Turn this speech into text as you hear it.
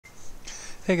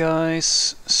Hey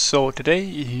guys, so today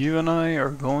you and I are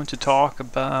going to talk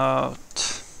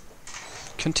about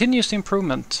continuous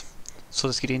improvement. So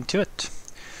let's get into it.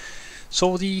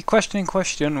 So the question in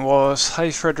question was,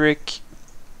 hi Frederick,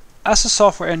 as a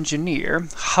software engineer,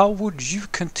 how would you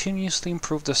continuously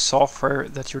improve the software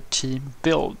that your team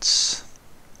builds?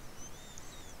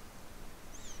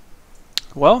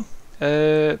 Well,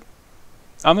 I'm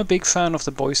a big fan of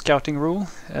the Boy Scouting rule.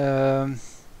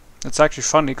 It's actually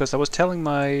funny because I was telling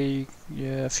my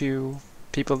few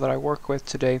people that I work with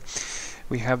today,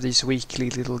 we have these weekly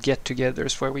little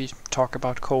get-togethers where we talk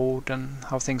about code and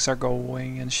how things are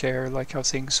going and share like how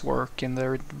things work in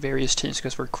their various teams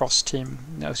because we're cross-team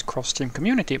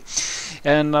community.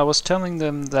 And I was telling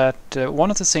them that one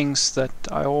of the things that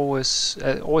I always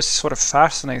sort of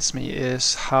fascinates me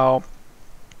is how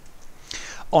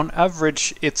on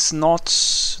average, it's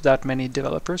not that many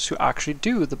developers who actually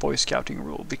do the Boy Scouting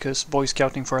rule, because Boy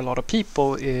Scouting for a lot of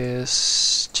people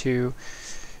is to,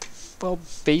 well,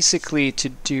 basically to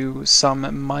do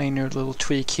some minor little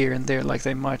tweak here and there, like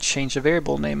they might change a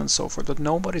variable name and so forth, but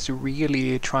nobody's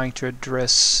really trying to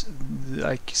address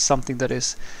like something that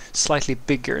is slightly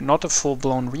bigger, not a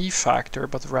full-blown refactor,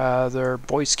 but rather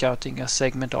Boy Scouting a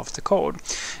segment of the code.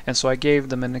 And so I gave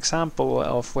them an example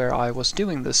of where I was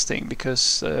doing this thing,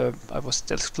 because I was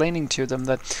explaining to them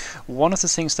that one of the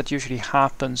things that usually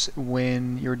happens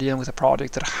when you're dealing with a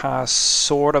project that has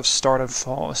sort of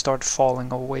started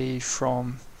falling away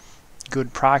from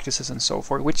good practices and so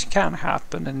forth, which can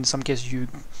happen, and in some cases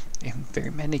in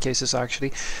very many cases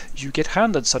actually, you get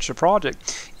handed such a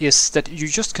project, is that you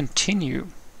just continue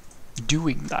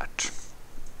doing that.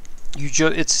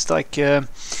 It's like a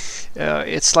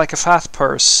fat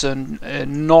person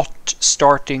not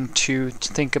starting to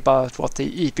think about what they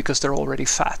eat because they're already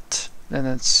fat, and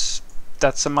that's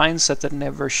a mindset that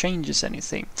never changes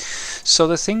anything. So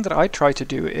the thing that I try to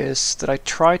do is that I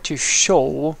try to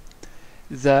show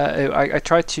I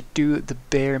try to do the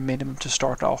bare minimum to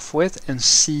start off with and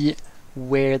see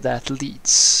where that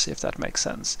leads, if that makes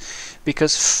sense.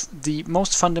 Because the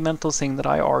most fundamental thing that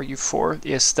I argue for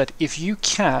is that if you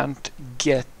can't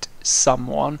get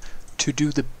someone to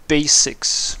do the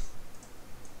basics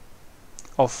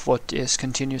of what is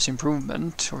continuous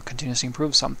improvement or continuously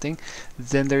improve something,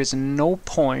 then there is no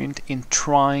point in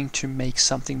trying to make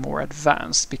something more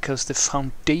advanced, because the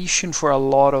foundation for a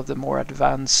lot of the more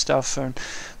advanced stuff and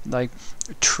like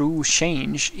true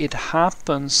change, it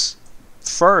happens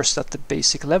first at the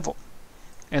basic level,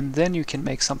 and then you can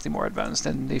make something more advanced.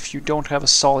 And if you don't have a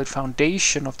solid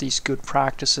foundation of these good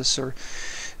practices or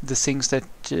the things that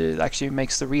actually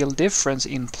makes the real difference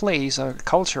in place, a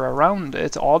culture around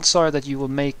it, odds are that you will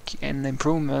make an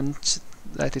improvement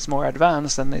that is more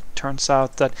advanced, and it turns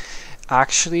out that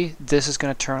actually this is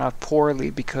going to turn out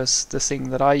poorly. Because the thing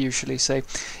that I usually say,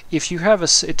 if you have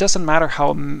it doesn't matter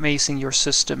how amazing your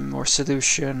system or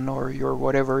solution or your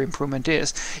whatever improvement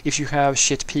is, if you have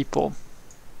shit people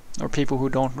or people who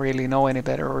don't really know any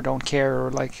better or don't care or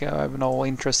like have no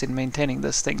interest in maintaining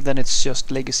this thing, then it's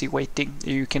just legacy waiting.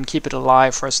 You can keep it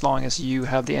alive for as long as you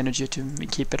have the energy to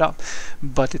keep it up,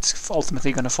 but it's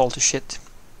ultimately going to fall to shit.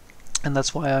 And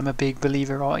that's why I'm a big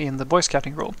believer in the Boy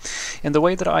Scouting rule. And the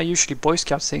way that I usually Boy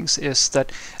Scout things is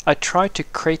that I try to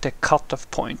create a cut-off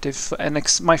point.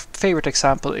 My favorite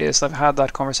example is, I've had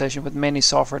that conversation with many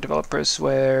software developers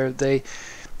where they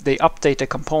update a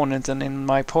component, and in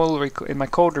my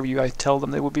code review I tell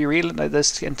them it would be real that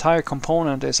this entire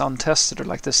component is untested, or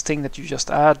like this thing that you just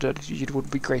added, it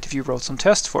would be great if you wrote some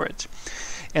tests for it.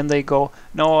 And they go,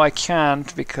 no, I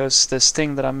can't, because this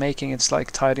thing that I'm making, it's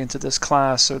like tied into this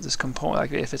class or this component.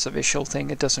 Like if it's a visual thing,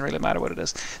 it doesn't really matter what it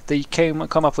is. They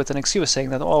come up with an excuse saying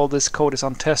that all this code is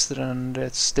untested and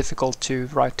it's difficult to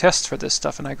write tests for this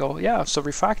stuff. And I go, yeah, so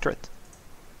refactor it.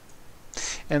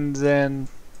 And then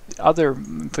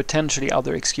potentially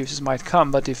other excuses might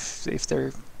come, but if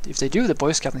they do the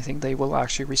Boy Scouting thing, they will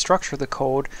actually restructure the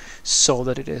code so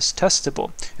that it is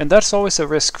testable. And that's always a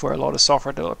risk for a lot of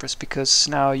software developers, because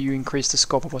now you increase the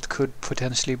scope of what could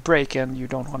potentially break, and you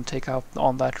don't want to take out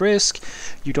on that risk.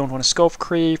 You don't want to scope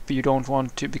creep. You don't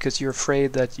want to, because you're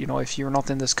afraid that, if you're not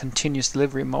in this continuous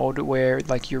delivery mode where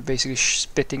like you're basically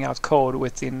spitting out code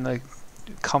within a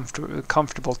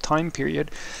comfortable time period,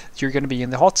 you're going to be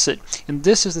in the hot seat. And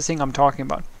this is the thing I'm talking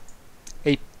about.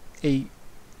 A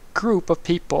group of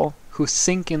people who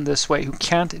think in this way, who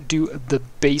can't do the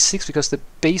basics, because the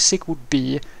basic would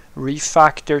be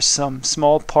refactor some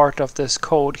small part of this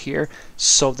code here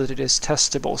so that it is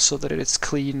testable, so that it is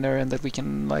cleaner, and that we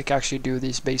can like actually do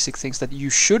these basic things that you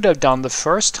should have done the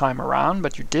first time around,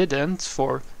 but you didn't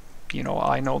for,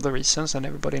 I know the reasons and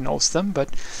everybody knows them,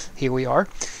 but here we are.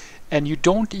 and you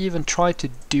don't even try to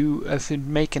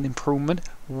make an improvement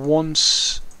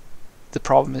once the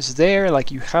problem is there,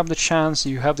 like you have the chance,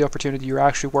 you have the opportunity, you're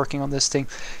actually working on this thing,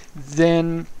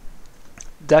 then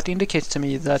that indicates to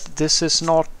me that this is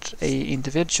not a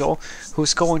individual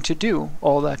who's going to do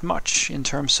all that much in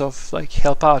terms of like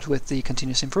help out with the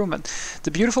continuous improvement.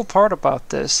 The beautiful part about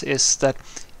this is that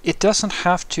it doesn't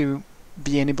have to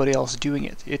be anybody else doing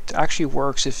it. It actually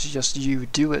works if just you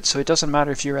do it. So it doesn't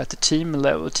matter if you're at the team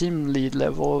level, team lead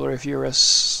level, or if you're a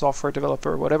software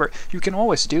developer or whatever. You can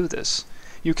always do this.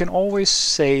 You can always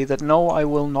say that no, I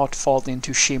will not fall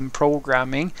into shim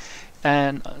programming,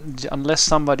 and unless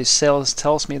somebody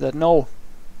tells me that no,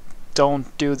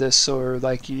 don't do this, or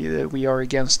like we are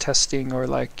against testing, or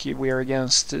like we are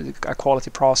against a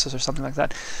quality process or something like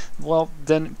that, well,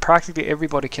 then practically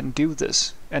everybody can do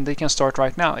this, and they can start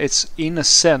right now. It's, in a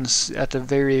sense, at a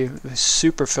very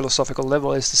super philosophical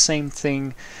level, it's the same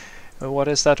thing. What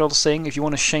is that old saying? If you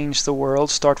want to change the world,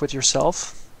 start with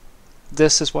yourself.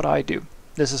 This is what I do.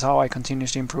 This is how I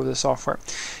continuously improve the software.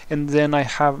 And then I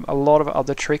have a lot of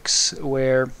other tricks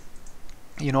where,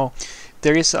 you know,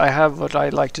 I have what I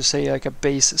like to say like a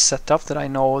base setup that I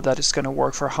know that is going to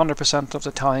work for 100% of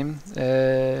the time,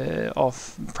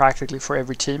 of practically for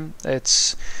every team.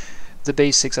 It's the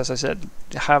basics, as I said,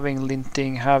 having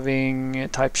linting, having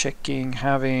type checking,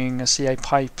 having a CI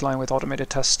pipeline with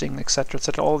automated testing, etc.,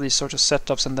 etc., all these sorts of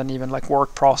setups, and then even like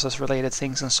work process related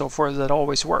things and so forth, that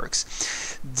always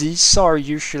works. These are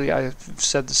usually, I've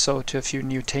said so to a few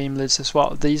new team leads as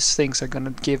well, these things are going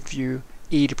to give you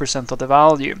 80% of the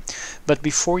value. But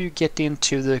before you get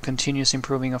into the continuous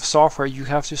improving of software, you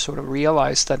have to sort of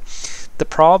realize that the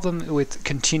problem with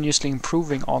continuously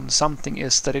improving on something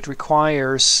is that it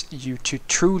requires you to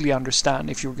truly understand,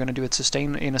 if you're going to do it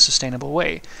in a sustainable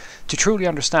way, to truly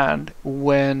understand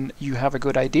when you have a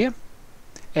good idea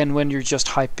and when you're just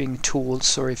hyping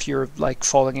tools, or if you're like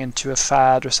falling into a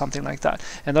fad or something like that.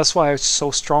 And that's why I so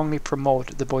strongly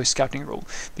promote the Boy Scouting rule,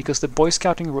 because the Boy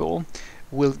Scouting rule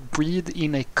will breathe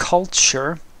in a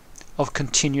culture of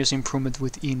continuous improvement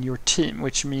within your team,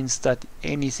 which means that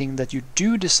anything that you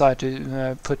do decide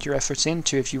to put your efforts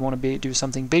into, if you want to do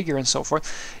something bigger and so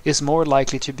forth, is more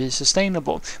likely to be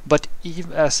sustainable. But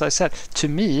even, as I said, to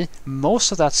me,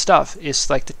 most of that stuff is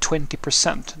like the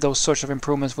 20%. Those sorts of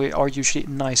improvements are usually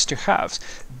nice to have.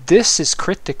 This is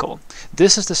critical.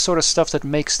 This is the sort of stuff that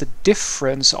makes the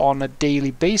difference on a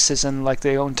daily basis and like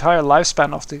the entire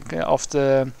lifespan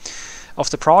of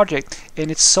the project.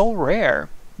 And it's so rare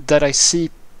that I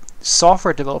see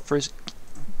software developers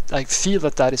like feel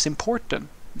that is important.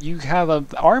 You have an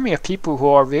army of people who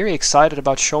are very excited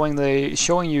about showing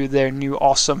you their new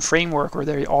awesome framework or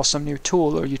their awesome new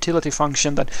tool or utility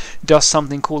function that does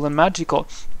something cool and magical.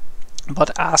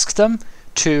 But ask them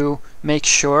to make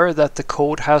sure that the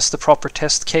code has the proper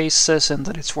test cases and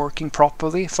that it's working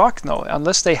properly. Fuck no.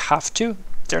 Unless they have to,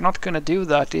 they're not going to do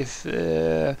that,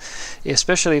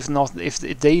 especially if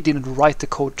they didn't write the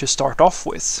code to start off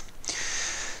with.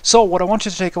 So what I want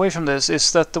you to take away from this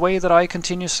is that the way that I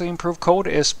continuously improve code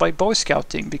is by Boy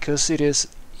Scouting, because it is,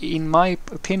 in my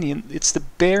opinion, it's the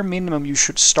bare minimum you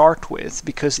should start with,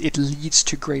 because it leads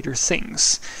to greater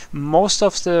things. Most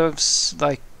of the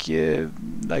like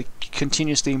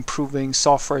continuously improving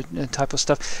software type of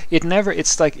stuff,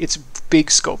 it's big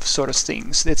scope sort of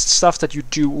things. It's stuff that you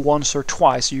do once or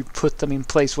twice. You put them in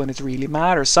place when it really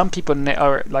matters. Some people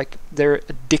are like, they're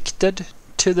addicted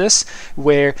to this,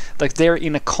 where like they're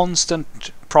in a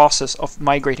constant process of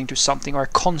migrating to something, or a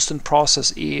constant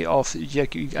process of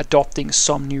adopting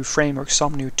some new framework,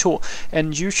 some new tool.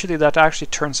 And usually that actually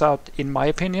turns out, in my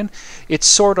opinion, it's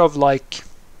sort of like,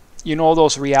 you know,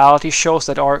 those reality shows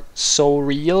that are so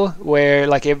real, where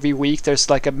like every week there's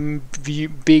like a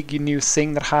big new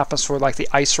thing that happens for like the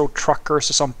ice road truckers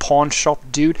or some pawn shop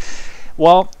dude.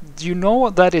 Well, you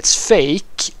know that it's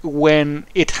fake when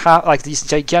like these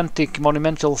gigantic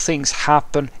monumental things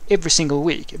happen every single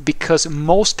week, because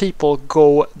most people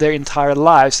go their entire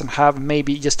lives and have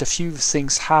maybe just a few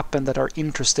things happen that are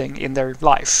interesting in their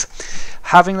life.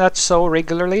 Having that so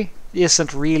regularly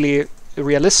isn't really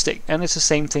realistic, and it's the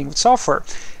same thing with software.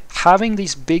 Having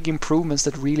these big improvements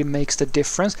that really makes the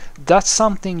difference, that's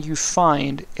something you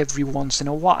find every once in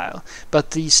a while.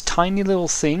 But these tiny little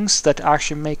things that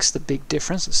actually makes the big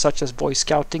difference, such as Boy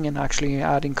Scouting and actually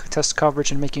adding test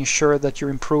coverage and making sure that you're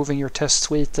improving your test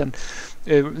suite and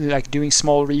like doing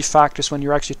small refactors when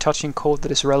you're actually touching code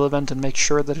that is relevant and make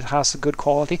sure that it has a good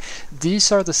quality.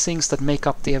 These are the things that make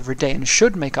up the everyday and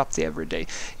should make up the everyday.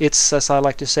 It's, as I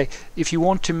like to say, if you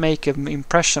want to make an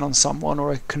impression on someone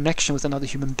or a connection with another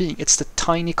human being, it's the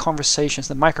tiny conversations,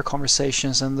 the micro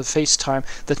conversations and the FaceTime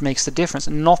that makes the difference,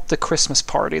 not the Christmas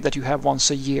party that you have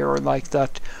once a year, or like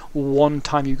that one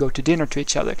time you go to dinner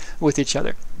with each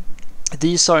other.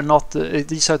 These are not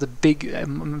these are the big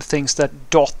things that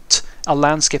dot a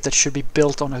landscape that should be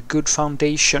built on a good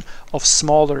foundation of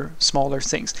smaller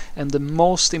things. And the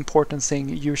most important thing,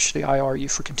 usually I argue,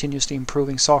 for continuously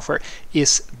improving software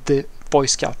is the Boy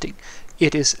Scouting.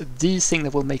 It is the thing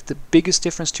that will make the biggest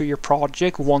difference to your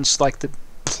project once like the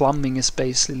plumbing is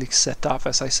basically set up,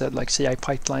 as I said, like CI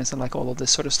pipelines and like all of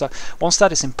this sort of stuff. Once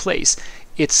that is in place,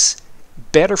 it's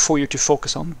better for you to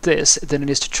focus on this than it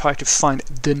is to try to find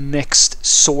the next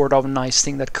sort of nice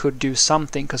thing that could do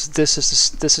something, because this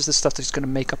is the stuff that's going to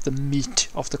make up the meat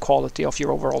of the quality of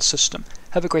your overall system.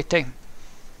 Have a great day.